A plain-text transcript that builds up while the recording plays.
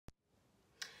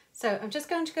So I'm just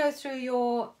going to go through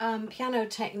your piano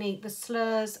technique, the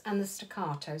slurs and the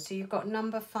staccato. So you've got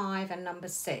number 5 and number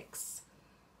 6.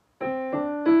 And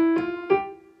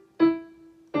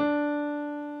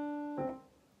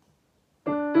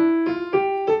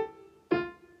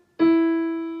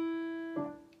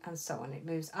so on. It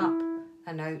moves up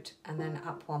a note and then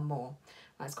up one more.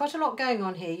 Right, it's quite a lot going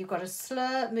on here. You've got a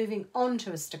slur moving onto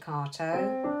a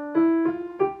staccato.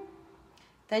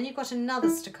 Then you've got another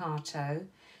staccato.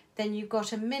 Then you've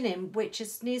got a minim, which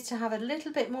needs to have a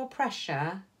little bit more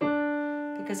pressure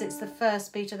because it's the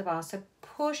first beat of the bar. So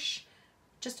push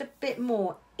just a bit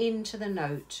more into the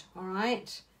note, all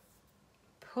right?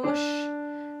 Push,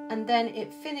 and then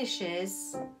it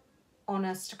finishes on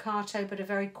a staccato, but a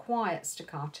very quiet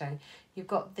staccato. You've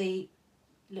got the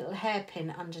little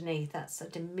hairpin underneath. That's a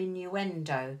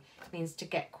diminuendo. It means to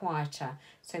get quieter.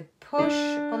 So push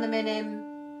on the minim,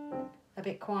 a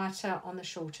bit quieter on the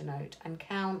shorter note, and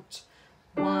count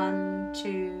 1,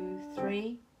 2,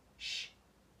 3. Shh.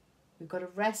 We've got a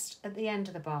rest at the end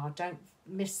of the bar. Don't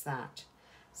miss that.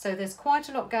 So there's quite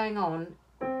a lot going on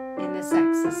in this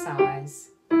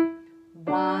exercise.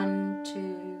 1,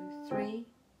 2, 3.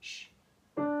 Shh.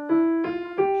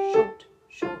 Short,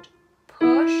 short.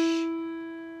 Push.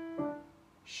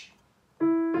 Shh.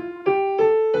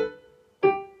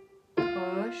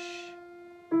 Push.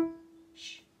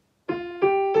 Shh.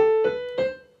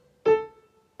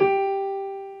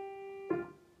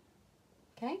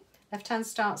 Okay, left hand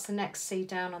starts the next C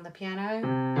down on the piano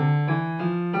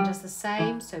and does the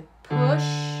same. So push,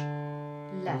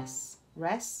 less,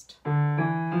 rest,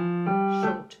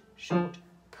 short, short,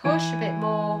 push a bit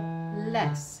more,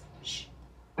 less, shh.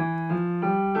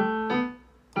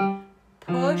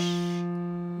 Push,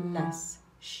 less,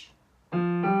 shh.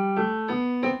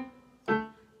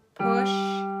 Push,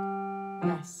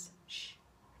 less, shh.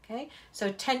 Okay, so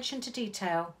attention to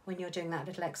detail when you're doing that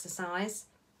little exercise.